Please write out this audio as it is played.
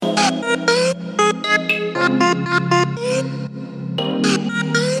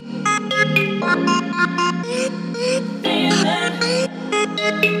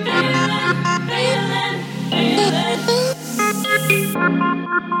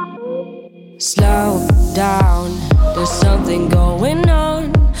Slow down, there's something going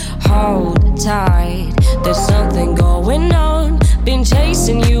on. Hold tight, there's something going on. Been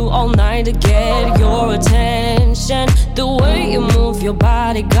chasing you all night to get your attention. The way you move your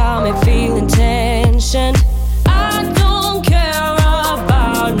body got me feeling tension. I don't care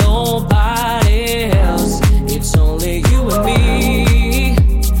about nobody else, it's only you and me.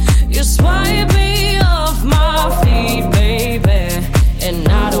 You swipe me off my feet, baby, and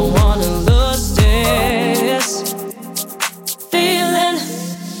I don't wanna lose this feeling,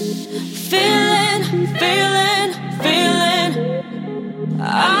 feeling, feeling, feeling.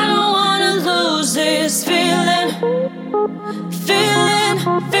 I don't wanna lose this feeling, feeling,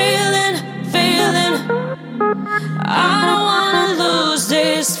 feeling, feeling. I don't wanna lose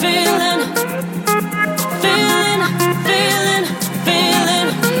this feeling, feeling, feeling, feeling,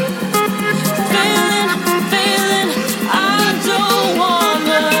 feeling, feeling. I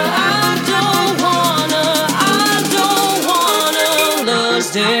don't wanna lose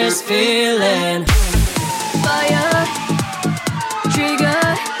this feeling. Fire, trigger,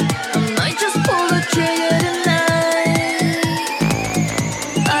 I might just pull the trigger tonight.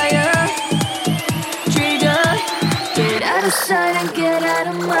 Fire, trigger, get out of sight and get out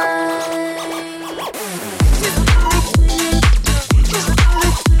of mind.